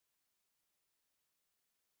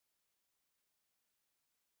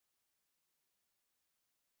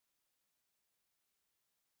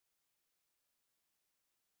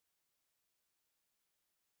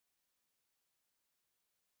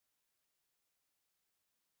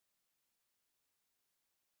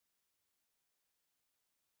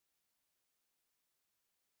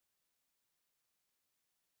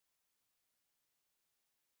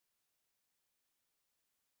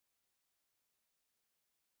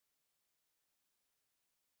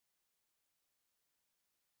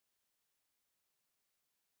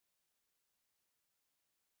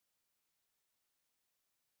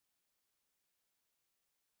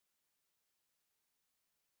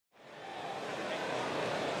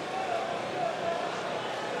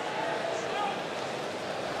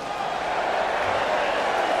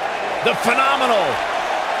the phenomenal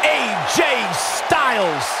AJ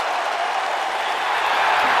Styles.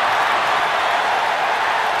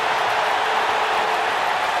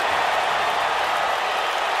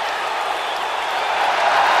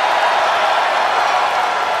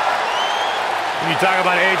 When you talk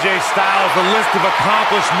about AJ Styles, the list of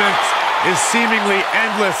accomplishments is seemingly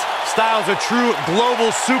endless. Styles a true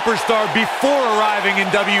global superstar before arriving in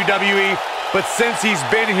WWE, but since he's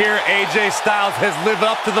been here, AJ Styles has lived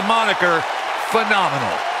up to the moniker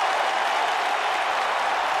phenomenal.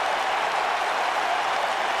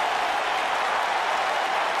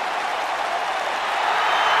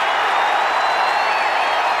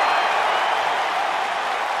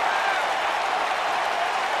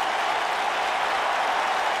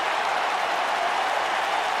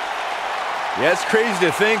 Yeah, it's crazy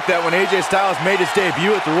to think that when AJ Styles made his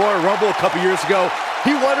debut at the Royal Rumble a couple years ago,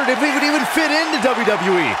 he wondered if he would even fit into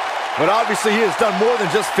WWE. But obviously he has done more than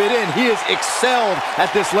just fit in. He has excelled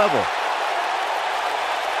at this level.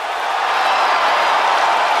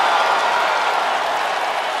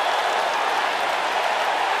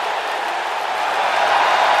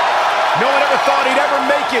 No one ever thought he'd ever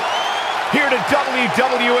make it here to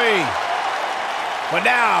WWE. But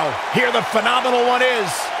now, here the phenomenal one is,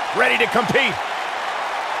 ready to compete.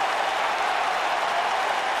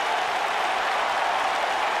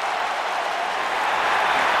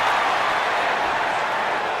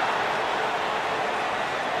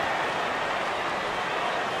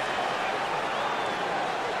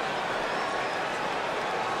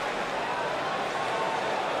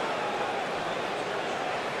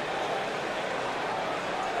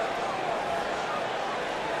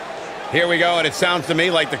 Here we go, and it sounds to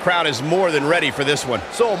me like the crowd is more than ready for this one.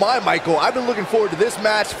 So am I, Michael. I've been looking forward to this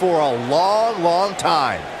match for a long, long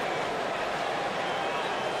time.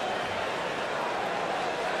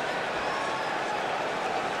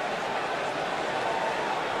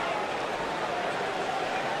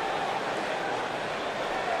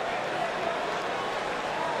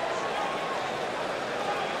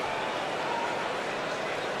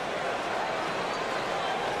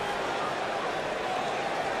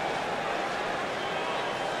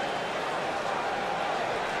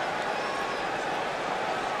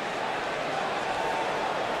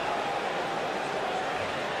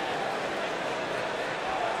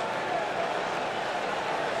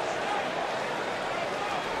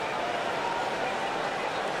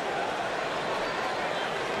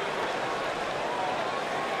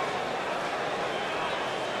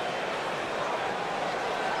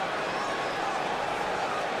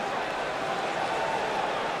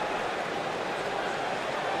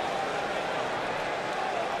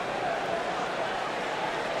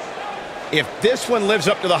 If this one lives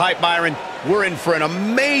up to the hype, Byron, we're in for an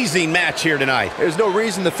amazing match here tonight. There's no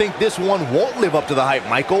reason to think this one won't live up to the hype,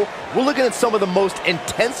 Michael. We're looking at some of the most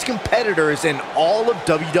intense competitors in all of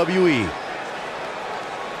WWE.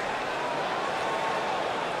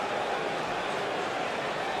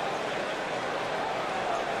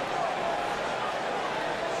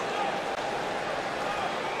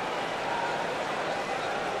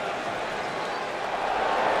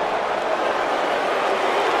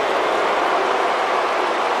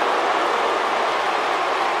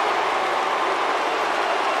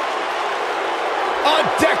 A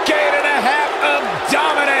decade and a half of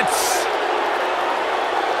dominance.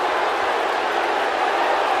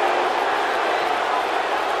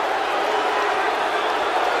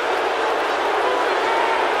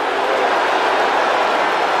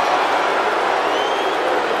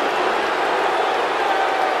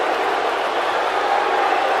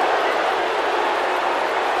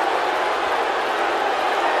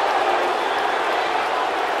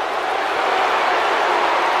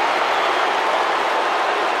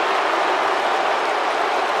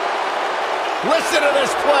 Listen to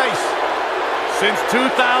this place. Since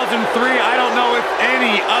 2003, I don't know if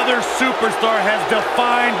any other superstar has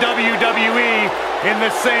defined WWE in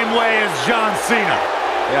the same way as John Cena.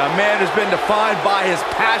 Yeah, a man who's been defined by his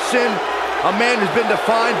passion, a man who's been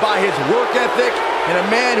defined by his work ethic, and a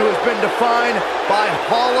man who has been defined by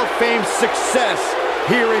Hall of Fame success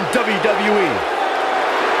here in WWE.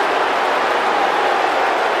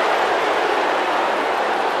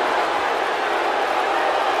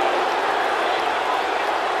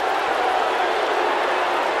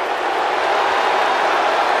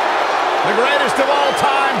 The greatest of all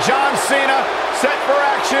time, John Cena, set for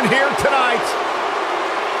action here tonight.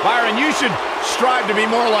 Byron, you should strive to be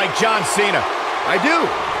more like John Cena. I do.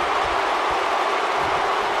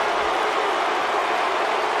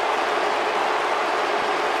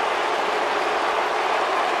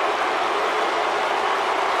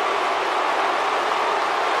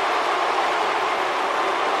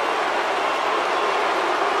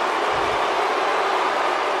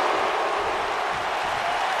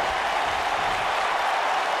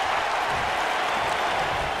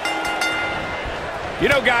 You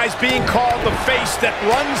know, guys, being called the face that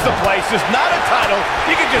runs the place is not a title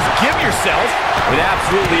you can just give yourself. It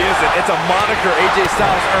absolutely isn't. It's a moniker AJ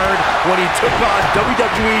Styles earned when he took on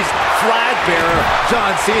WWE's flag bearer,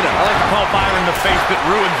 John Cena. I like to call Byron the face that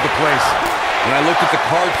ruins the place. When I looked at the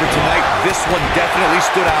card for tonight, this one definitely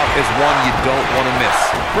stood out as one you don't want to miss.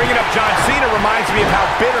 Bringing up John Cena reminds me of how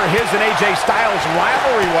bitter his and AJ Styles'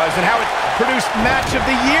 rivalry was and how it produced Match of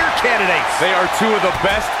the Year candidates. They are two of the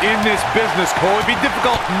best in this business, Cole. It'd be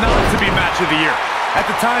difficult not to be Match of the Year. At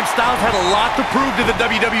the time, Styles had a lot to prove to the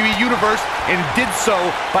WWE Universe and did so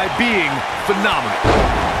by being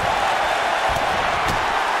phenomenal.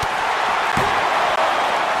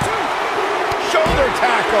 Shoulder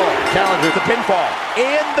tackle. Challenger with the pinfall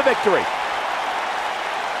and the victory.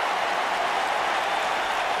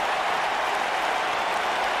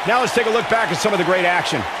 Now let's take a look back at some of the great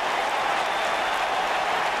action.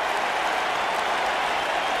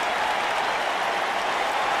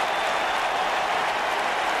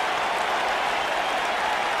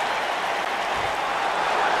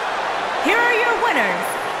 Here are your winners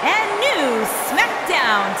and new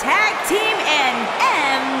SmackDown Tag Team and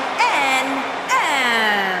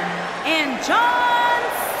John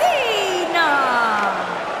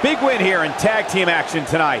Cena. Big win here in tag team action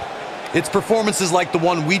tonight. It's performances like the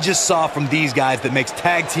one we just saw from these guys that makes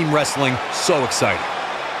tag team wrestling so exciting.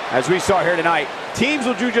 As we saw here tonight, teams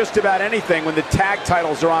will do just about anything when the tag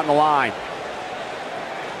titles are on the line.